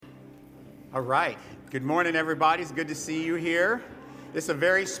All right. Good morning, everybody. It's good to see you here. This is a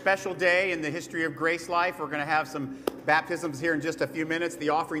very special day in the history of Grace Life. We're going to have some baptisms here in just a few minutes. The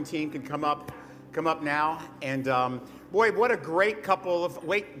offering team can come up now. And boy, what a great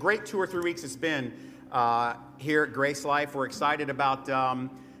great 2 or 3 weeks it's been here at Grace Life. We're excited about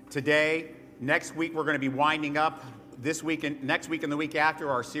today. Next week, we're going to be winding up this week and next week and the week after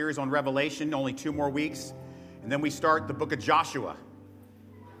our series on Revelation. Only 2 more weeks. And then we start the book of Joshua.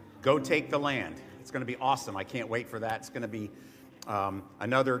 Go take the land. It's going to be awesome. I can't wait for that. It's going to be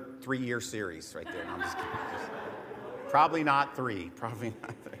another 3-year series right there. No, I'm just kidding. Probably not 3. Probably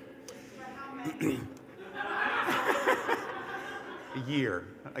not 3. A year.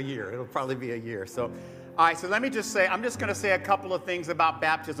 It'll probably be a year. So, all right. So let me just say, I'm just going to say a couple of things about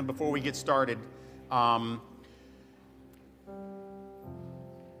baptism before we get started.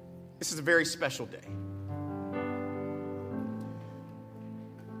 This is a very special day.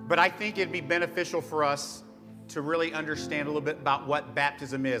 But I think it'd be beneficial for us to really understand a little bit about what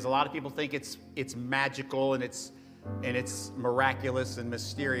baptism is. A lot of people think it's magical and it's miraculous and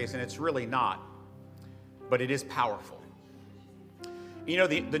mysterious, and it's really not. But it is powerful. You know,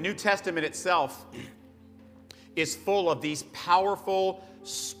 the New Testament itself is full of these powerful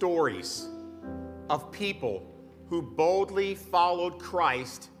stories of people who boldly followed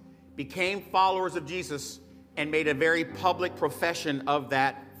Christ, became followers of Jesus, and made a very public profession of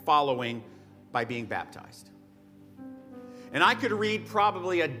that following by being baptized. And I could read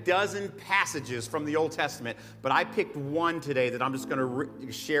probably a dozen passages from the Old Testament, but I picked one today that I'm just going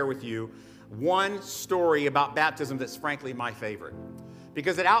to share with you. One story about baptism that's frankly my favorite,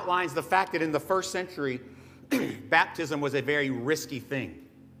 because it outlines the fact that in the first century, baptism was a very risky thing.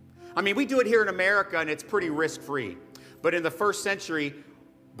 I mean, we do it here in America and it's pretty risk-free. But in the first century,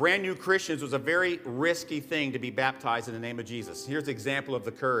 brand new Christians was a very risky thing to be baptized in the name of Jesus. Here's an example of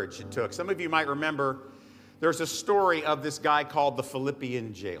the courage it took. Some of you might remember there's a story of this guy called the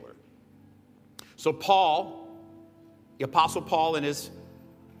Philippian jailer. So Paul, the Apostle Paul and his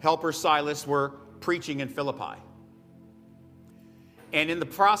helper Silas were preaching in Philippi. And in the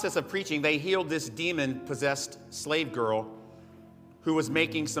process of preaching, they healed this demon-possessed slave girl who was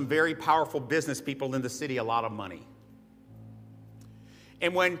making some very powerful business people in the city a lot of money.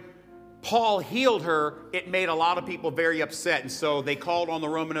 And when Paul healed her, it made a lot of people very upset. And so they called on the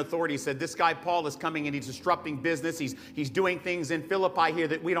Roman authorities, said, this guy Paul is coming and he's disrupting business. He's doing things in Philippi here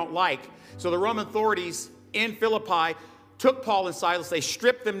that we don't like. So the Roman authorities in Philippi took Paul and Silas, they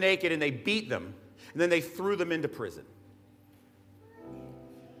stripped them naked and they beat them. And then they threw them into prison.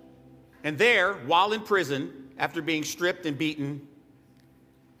 And there, while in prison, after being stripped and beaten,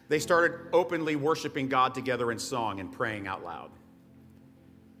 they started openly worshiping God together in song and praying out loud.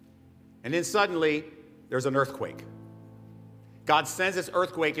 And then suddenly, there's an earthquake. God sends this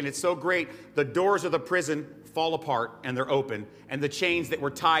earthquake, and it's so great, the doors of the prison fall apart, and they're open. And the chains that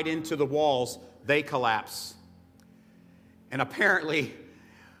were tied into the walls, they collapse. And apparently,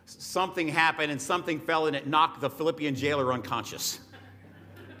 something happened, and something fell, and it knocked the Philippian jailer unconscious.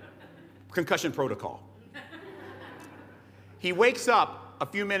 Concussion protocol. He wakes up a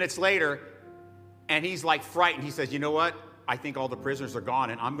few minutes later, and he's like frightened. He says, you know what? I think all the prisoners are gone,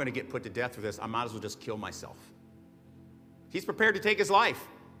 and I'm going to get put to death for this. I might as well just kill myself. He's prepared to take his life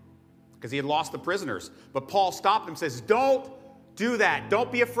because he had lost the prisoners. But Paul stopped him and says, don't do that.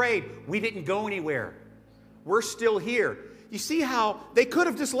 Don't be afraid. We didn't go anywhere. We're still here. You see how they could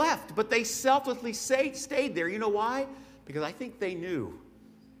have just left, but they selflessly stayed there. You know why? Because I think they knew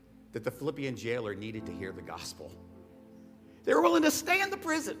that the Philippian jailer needed to hear the gospel. They were willing to stay in the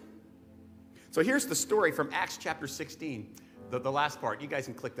prison. So here's the story from Acts chapter 16, the last part. You guys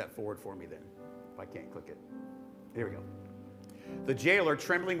can click that forward for me then, if I can't click it. Here we go. The jailer,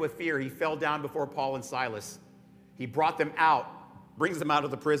 trembling with fear, he fell down before Paul and Silas. He brought them out, brings them out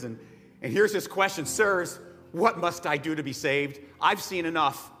of the prison. And here's his question, sirs, what must I do to be saved? I've seen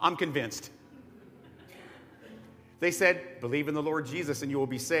enough. I'm convinced. They said, believe in the Lord Jesus and you will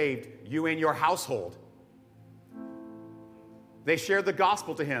be saved, you and your household. They shared the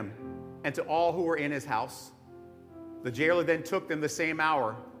gospel to him and to all who were in his house. The jailer then took them the same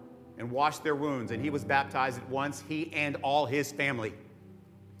hour and washed their wounds, and he was baptized at once, he and all his family.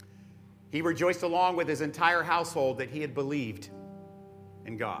 He rejoiced along with his entire household that he had believed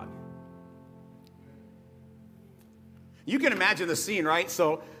in God. You can imagine the scene, right?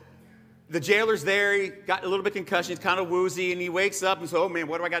 So the jailer's there, he got a little bit concussion, he's kind of woozy, and he wakes up and says, oh man,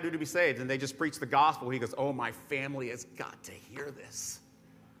 what do I got to do to be saved? And they just preach the gospel. He goes, oh, my family has got to hear this.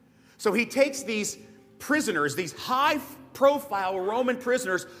 So he takes these prisoners, these high-profile Roman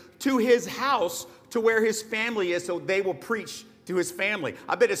prisoners, to his house, to where his family is, so they will preach to his family.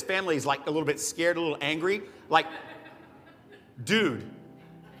 I bet his family is like a little bit scared, a little angry. Like, dude,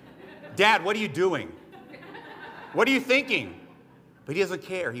 Dad, what are you doing? What are you thinking? But he doesn't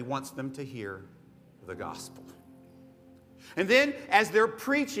care. He wants them to hear the gospel. And then, as they're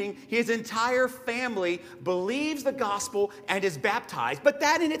preaching, his entire family believes the gospel and is baptized. But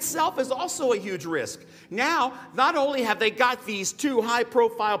that in itself is also a huge risk. Now, not only have they got these two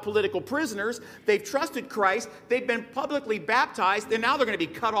high-profile political prisoners, they've trusted Christ, they've been publicly baptized, and now they're going to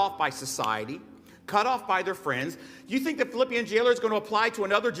be cut off by society, cut off by their friends. You think the Philippian jailer is going to apply to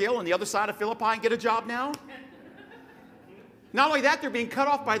another jail on the other side of Philippi and get a job now? Not only that, they're being cut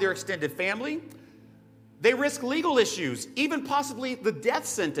off by their extended family. They risk legal issues, even possibly the death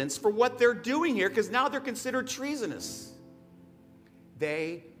sentence for what they're doing here, because now they're considered treasonous.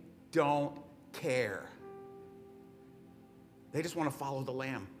 They don't care. They just want to follow the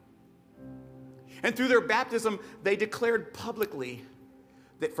Lamb. And through their baptism, they declared publicly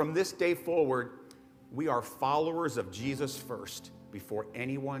that from this day forward, we are followers of Jesus first before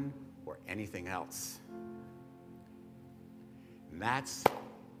anyone or anything else. And that's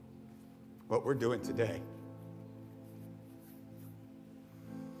what we're doing today.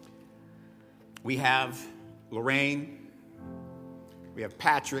 We have Lorraine, we have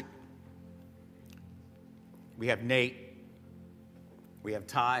Patrick, we have Nate, we have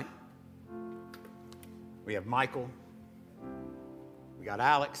Ty, we have Michael, we got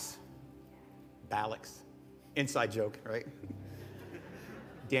Alex, inside joke, right?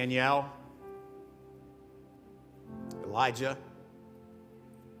 Danielle, Elijah,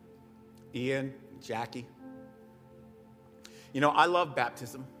 Ian, Jackie. You know, I love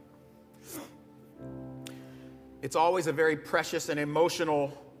baptism. It's always a very precious and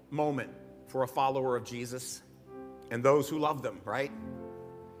emotional moment for a follower of Jesus and those who love them, right?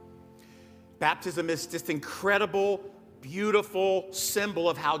 Baptism is this incredible, beautiful symbol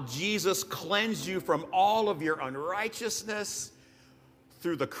of how Jesus cleansed you from all of your unrighteousness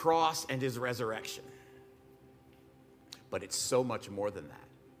through the cross and his resurrection. But it's so much more than that.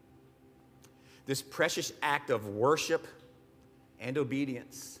 This precious act of worship and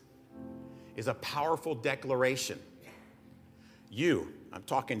obedience is a powerful declaration. I'm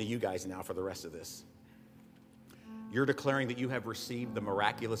talking to you guys now for the rest of this. You're declaring that you have received the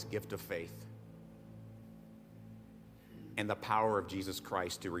miraculous gift of faith and the power of Jesus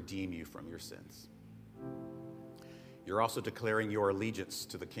Christ to redeem you from your sins. You're also declaring your allegiance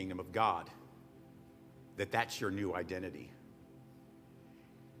to the kingdom of God, that's your new identity.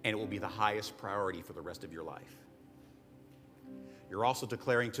 And it will be the highest priority for the rest of your life. You're also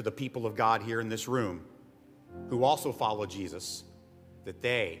declaring to the people of God here in this room who also follow Jesus that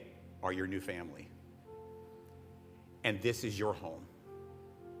they are your new family. And this is your home.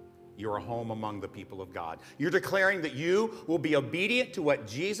 You're a home among the people of God. You're declaring that you will be obedient to what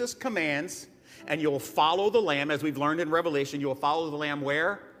Jesus commands, and you'll follow the Lamb. As we've learned in Revelation, you'll follow the Lamb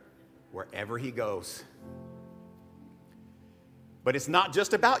where? Wherever he goes. But it's not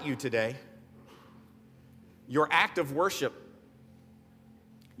just about you today. Your act of worship,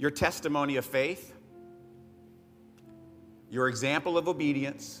 your testimony of faith, your example of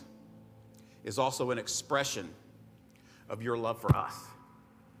obedience is also an expression of your love for us.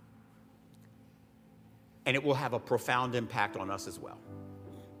 And it will have a profound impact on us as well.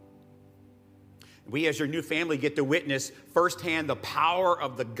 We, as your new family, get to witness firsthand the power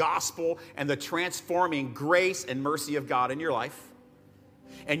of the gospel and the transforming grace and mercy of God in your life.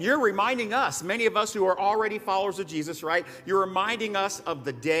 And you're reminding us, many of us who are already followers of Jesus, right? You're reminding us of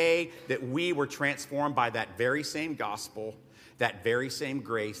the day that we were transformed by that very same gospel, that very same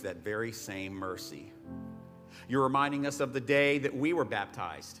grace, that very same mercy. You're reminding us of the day that we were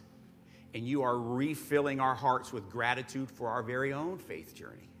baptized, and you are refilling our hearts with gratitude for our very own faith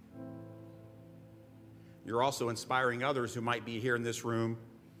journey. You're also inspiring others who might be here in this room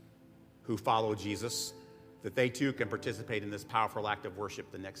who follow Jesus, that they too can participate in this powerful act of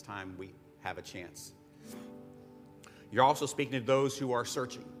worship the next time we have a chance. You're also speaking to those who are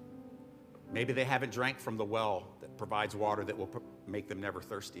searching. Maybe they haven't drank from the well that provides water that will make them never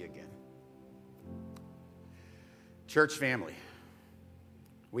thirsty again. Church family,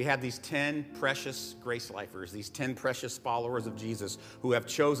 we have these 10 precious grace lifers, these 10 precious followers of Jesus who have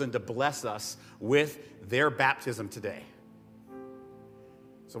chosen to bless us with their baptism today.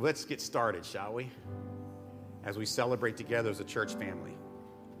 So let's get started, shall we? As we celebrate together as a church family.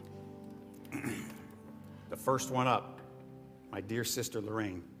 The first one up, my dear sister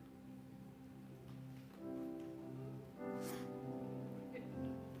Lorraine.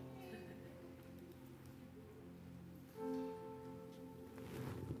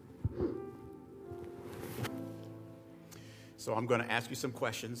 So So I'm going to ask you some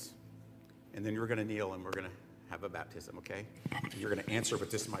questions, and then you're going to kneel, and we're going to have a baptism, okay? And you're going to answer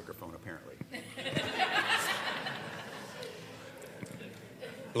with this microphone, apparently.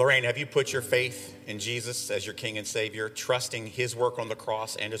 Lorraine, have you put your faith in Jesus as your King and Savior, trusting his work on the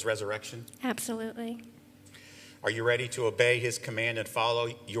cross and his resurrection? Absolutely. Are you ready to obey his command and follow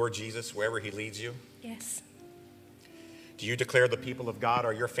your Jesus wherever he leads you? Yes. Do you declare the people of God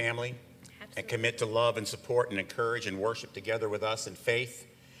are your family? Absolutely. And commit to love and support and encourage and worship together with us in faith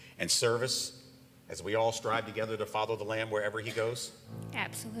and service as we all strive together to follow the Lamb wherever he goes?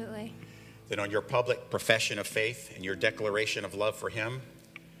 Absolutely. Then on your public profession of faith and your declaration of love for him,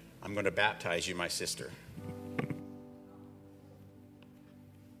 I'm going to baptize you, my sister.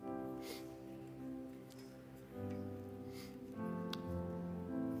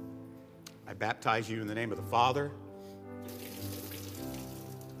 I baptize you in the name of the Father,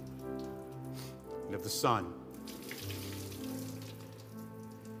 and of the Son,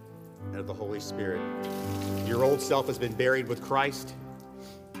 and of the Holy Spirit. Your old self has been buried with Christ,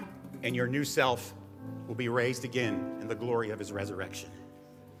 and your new self will be raised again in the glory of his resurrection.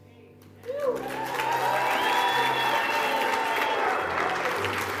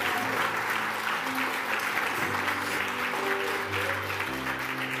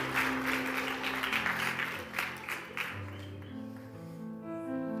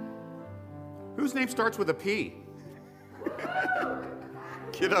 Whose name starts with a P?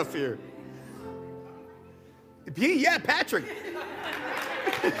 Get up here. P, yeah, Patrick.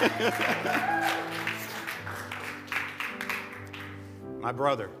 My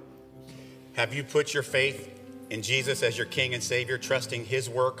brother, have you put your faith in Jesus as your King and Savior, trusting his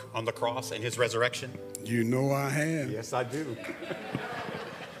work on the cross and his resurrection? You know I have. Yes, I do.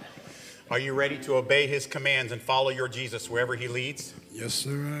 Are you ready to obey his commands and follow your Jesus wherever he leads? Yes, sir,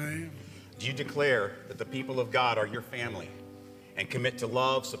 I am. Do you declare that the people of God are your family and commit to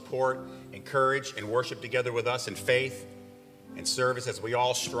love, support, encourage, and worship together with us in faith and service as we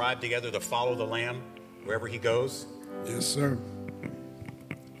all strive together to follow the Lamb wherever he goes? Yes, sir.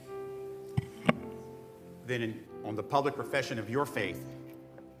 Then on the public profession of your faith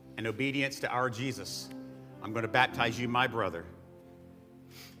and obedience to our Jesus, I'm going to baptize you, my brother,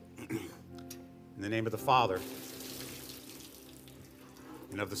 in the name of the Father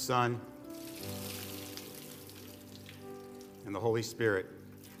and of the Son and the Holy Spirit.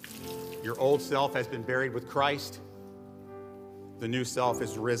 Your old self has been buried with Christ. The new self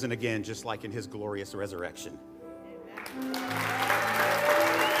is risen again, just like in his glorious resurrection.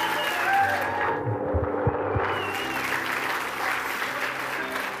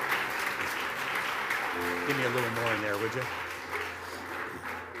 Give me a little more in there, would you?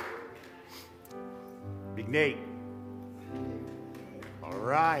 Big Nate. All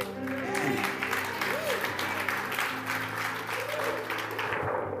right.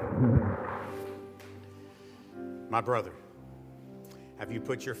 My brother, have you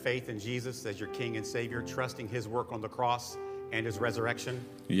put your faith in Jesus as your King and Savior, trusting his work on the cross and his resurrection?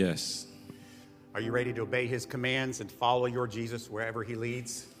 Yes. Are you ready to obey his commands and follow your Jesus wherever he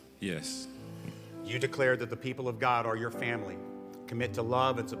leads? Yes. You declare that the people of God are your family. Commit to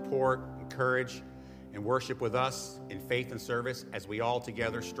love and support, encourage, and worship with us in faith and service as we all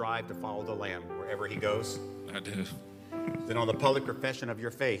together strive to follow the Lamb wherever he goes? I do. Then on the public profession of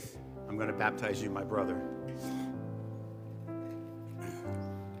your faith, I'm going to baptize you, my brother.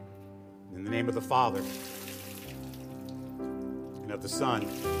 In the name of the Father and of the Son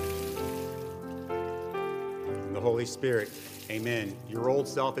and the Holy Spirit, amen. Your old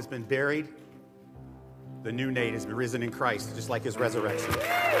self has been buried. The new Nate has been risen in Christ, just like his resurrection.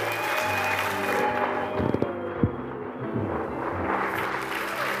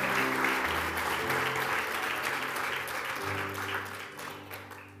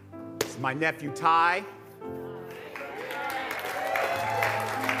 This is my nephew, Ty.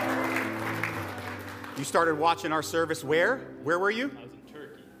 You started watching our service where? Where were you? I was in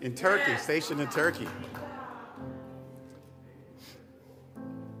Turkey. In Turkey, stationed in Turkey.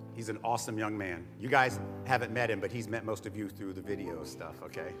 He's an awesome young man. You guys haven't met him, but he's met most of you through the video stuff,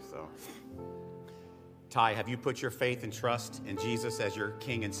 okay? So, Ty, have you put your faith and trust in Jesus as your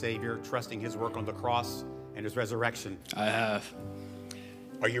King and Savior, trusting his work on the cross and his resurrection? I have.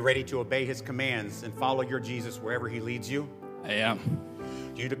 Are you ready to obey his commands and follow your Jesus wherever he leads you? I am.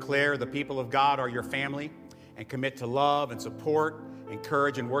 Do you declare the people of God are your family and commit to love and support,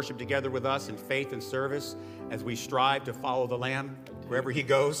 encourage, and worship together with us in faith and service as we strive to follow the Lamb wherever he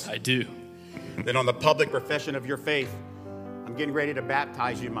goes? I do. Then on the public profession of your faith, I'm getting ready to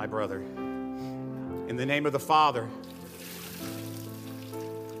baptize you, my brother. In the name of the Father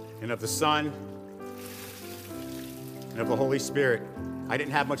and of the Son and of the Holy Spirit. I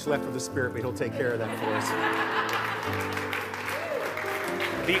didn't have much left of the Spirit, but He'll take care of that for us.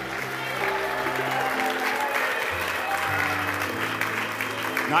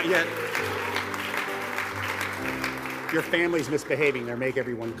 Not yet. Your family's misbehaving there. Make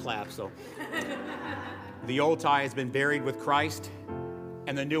everyone clap. So, the old tie has been buried with Christ,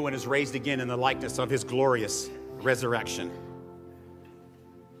 and the new one is raised again in the likeness of His glorious resurrection.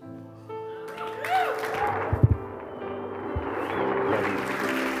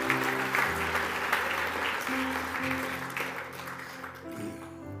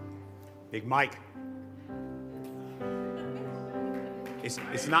 Big Mike.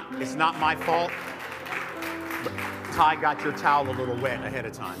 It's not my fault. But Ty got your towel a little wet ahead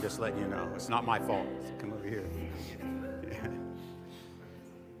of time, just letting you know. It's not my fault. Come over here. Yeah.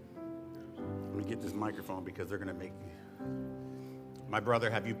 Let me get this microphone because they're going to make me. My brother,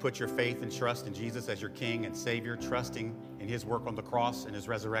 have you put your faith and trust in Jesus as your King and Savior, trusting in His work on the cross and His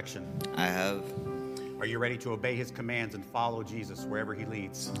resurrection? I have. Are you ready to obey His commands and follow Jesus wherever He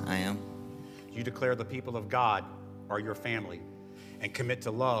leads? I am. Do you declare the people of God are your family and commit to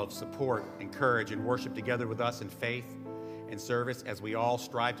love, support, encourage, and worship together with us in faith and service as we all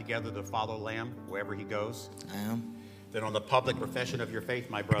strive together to follow the Lamb wherever He goes? I am. Then on the public profession of your faith,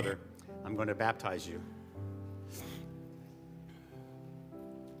 my brother, I'm going to baptize you.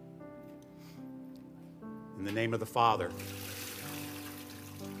 In the name of the Father,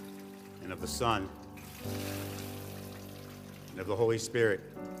 and of the Son, and of the Holy Spirit.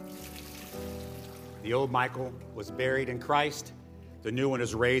 The old Michael was buried in Christ. The new one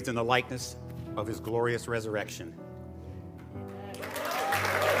is raised in the likeness of His glorious resurrection.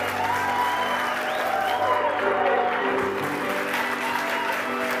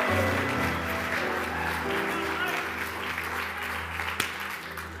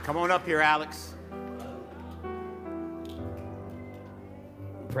 Come on up here, Alex.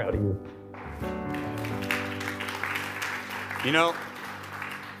 I'm proud of you. You know,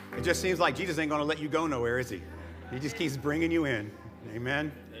 it just seems like Jesus ain't going to let you go nowhere, is He? He just keeps bringing you in.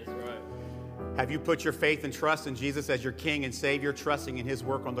 Amen? That's right. Have you put your faith and trust in Jesus as your King and Savior, trusting in His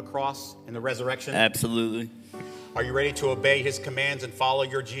work on the cross and the resurrection? Absolutely. Are you ready to obey His commands and follow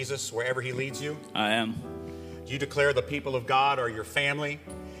your Jesus wherever He leads you? I am. Do you declare the people of God are your family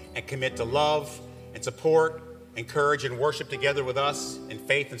and commit to love and support, encourage, and worship together with us in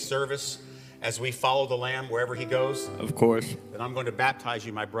faith and service as we follow the Lamb wherever He goes? Of course. Then I'm going to baptize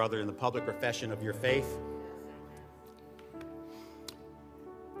you, my brother, in the public profession of your faith.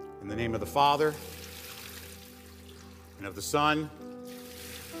 In the name of the Father, and of the Son,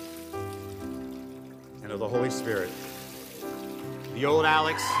 and of the Holy Spirit. The old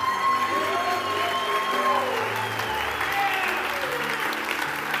Alex.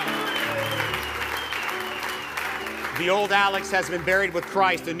 The old Alex has been buried with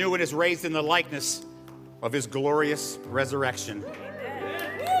Christ. The new one is raised in the likeness of His glorious resurrection.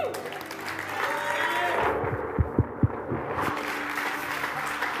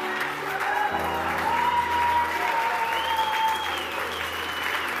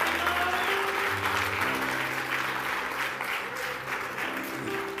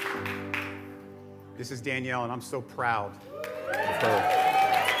 This is Danielle, and I'm so proud of her.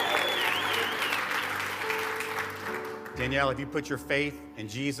 Danielle, have you put your faith in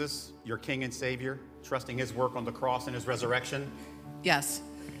Jesus, your King and Savior, trusting His work on the cross and His resurrection? Yes,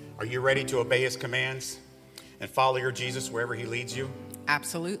 Are you ready to obey His commands and follow your Jesus wherever He leads you?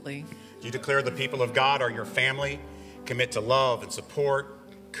 absolutely. Do you declare the people of God are your family, commit to love and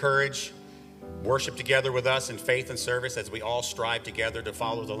support, courage, worship together with us in faith and service as we all strive together to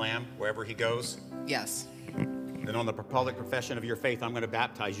follow the Lamb wherever He goes? Yes, Then on the public profession of your faith, I'm going to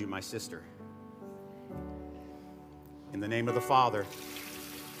baptize you, my sister. In the name of the Father,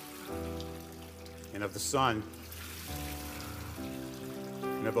 and of the Son,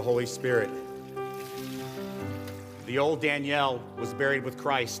 and of the Holy Spirit. The old Danielle was buried with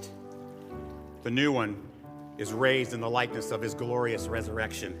Christ. The new one is raised in the likeness of His glorious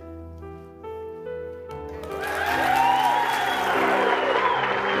resurrection.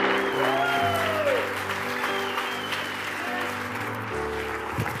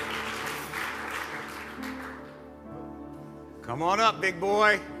 Come on up, big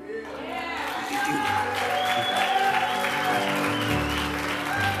boy.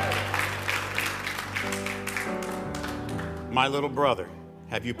 My little brother,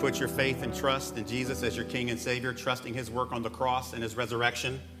 have you put your faith and trust in Jesus as your King and Savior, trusting His work on the cross and His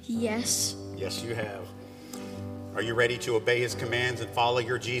resurrection? Yes. Yes, you have. Are you ready to obey His commands and follow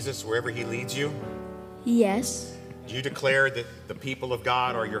your Jesus wherever He leads you? Yes. Do you declare that the people of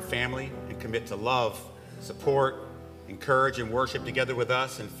God are your family and commit to love, support, encourage, and worship together with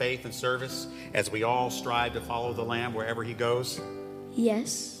us in faith and service as we all strive to follow the Lamb wherever he goes?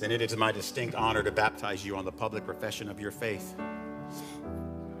 Yes. Then it is my distinct honor to baptize you on the public profession of your faith.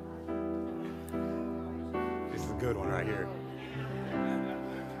 This is a good one right here.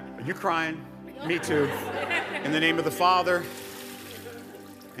 Are you crying? Me too. In the name of the Father,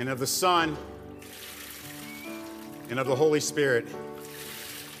 and of the Son, and of the Holy Spirit.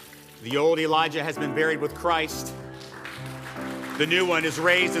 The old Elijah has been buried with Christ. The new one is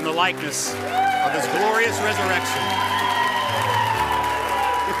raised in the likeness of his glorious resurrection.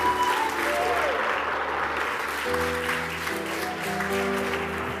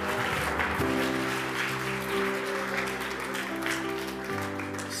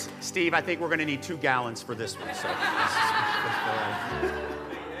 Steve, I think we're going to need 2 gallons for this one. So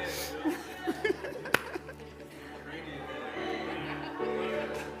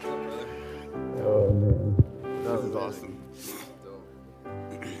This is awesome.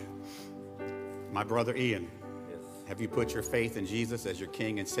 My brother Ian, have you put your faith in Jesus as your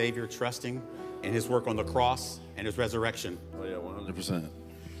King and Savior, trusting in his work on the cross and his resurrection? Oh, yeah, 100%.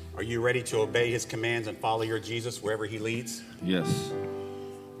 Are you ready to obey his commands and follow your Jesus wherever he leads? Yes.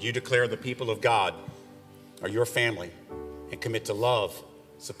 Do you declare the people of God are your family and commit to love,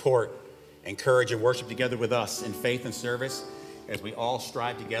 support, encourage, and worship together with us in faith and service as we all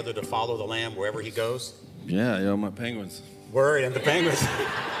strive together to follow the Lamb wherever he goes? Yeah, yo, my penguins. Word, and the penguins.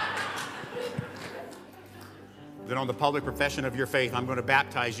 Then on the public profession of your faith, I'm going to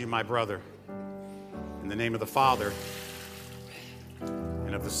baptize you, my brother, in the name of the Father,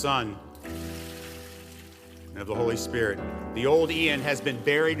 and of the Son, and of the Holy Spirit. The old Ian has been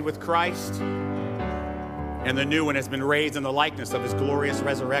buried with Christ, and the new one has been raised in the likeness of his glorious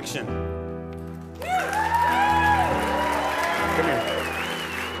resurrection. Come here.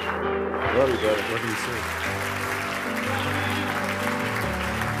 Love you, brother. Love you, sir.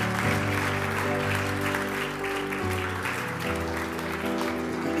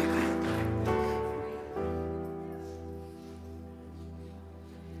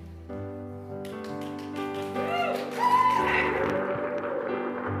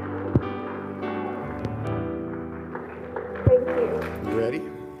 You ready?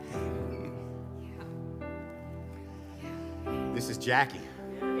 This is Jackie.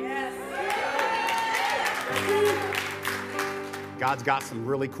 God's got some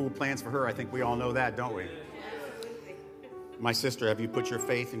really cool plans for her. I think we all know that, don't we? My sister, have you put your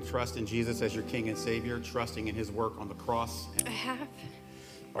faith and trust in Jesus as your King and Savior, trusting in his work on the cross? I have,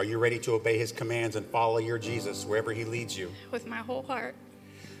 Are you ready to obey his commands and follow your Jesus wherever he leads you? with my whole heart.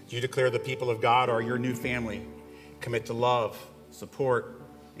 Do you declare the people of God are your new family? Commit to love, support,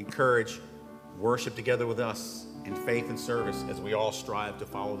 encourage, worship together with us in faith and service as we all strive to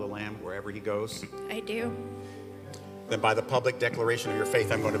follow the Lamb wherever he goes? I do. Then by the public declaration of your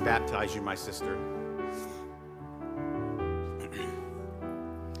faith, I'm going to baptize you, my sister.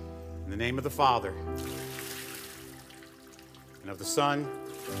 In the name of the Father, and of the Son,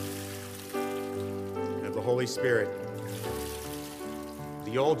 and of the Holy Spirit.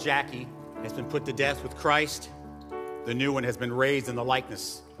 The old Jackie has been put to death with Christ. The new one has been raised in the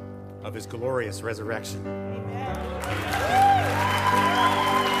likeness of his glorious resurrection.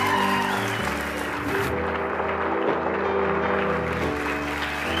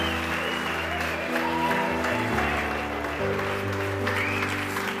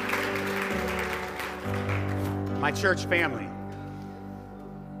 My church family,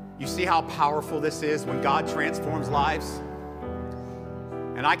 you see how powerful this is when God transforms lives?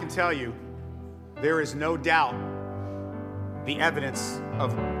 And I can tell you, there is no doubt the evidence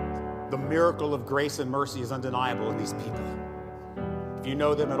of the miracle of grace and mercy is undeniable in these people. If you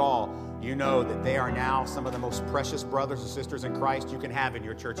know them at all, you know that they are now some of the most precious brothers and sisters in Christ you can have in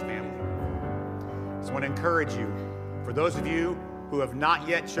your church family. I just want to encourage you, for those of you who have not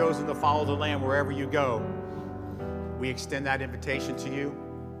yet chosen to follow the Lamb wherever you go, we extend that invitation to you.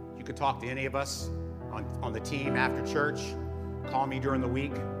 You can talk to any of us on the team after church. Call me during the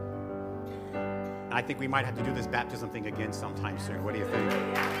week. I think we might have to do this baptism thing again sometime soon. What do you think?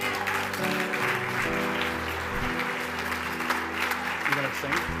 You gonna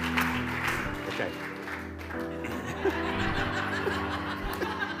sing? Okay.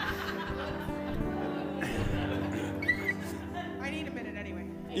 I need a minute anyway.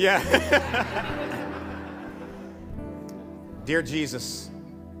 Yeah. Dear Jesus,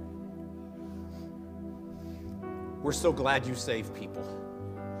 we're so glad you save people.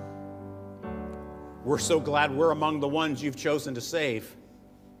 We're so glad we're among the ones you've chosen to save.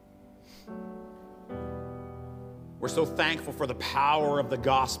 We're so thankful for the power of the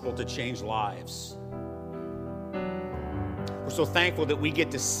gospel to change lives. We're so thankful that we get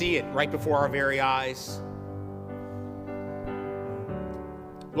to see it right before our very eyes.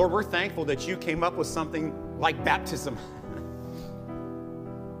 Lord, we're thankful that you came up with something like baptism.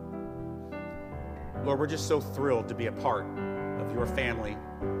 Lord, we're just so thrilled to be a part of your family,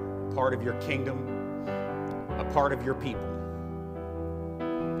 part of your kingdom, a part of your people.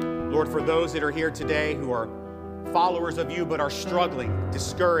 Lord, for those that are here today who are followers of you but are struggling,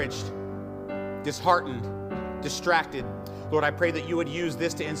 discouraged, disheartened, distracted, Lord, I pray that you would use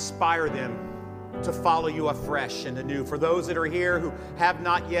this to inspire them to follow you afresh and anew. For those that are here who have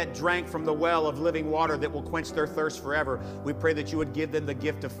not yet drank from the well of living water that will quench their thirst forever, we pray that you would give them the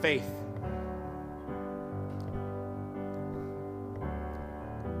gift of faith.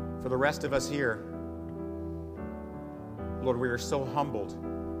 For the rest of us here, Lord, we are so humbled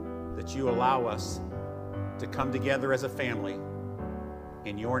that you allow us to come together as a family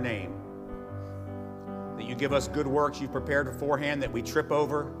in your name. That you give us good works you've prepared beforehand that we trip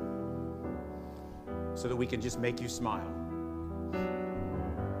over so that we can just make you smile.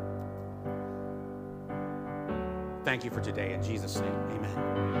 Thank you for today. In Jesus' name,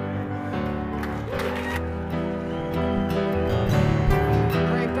 amen.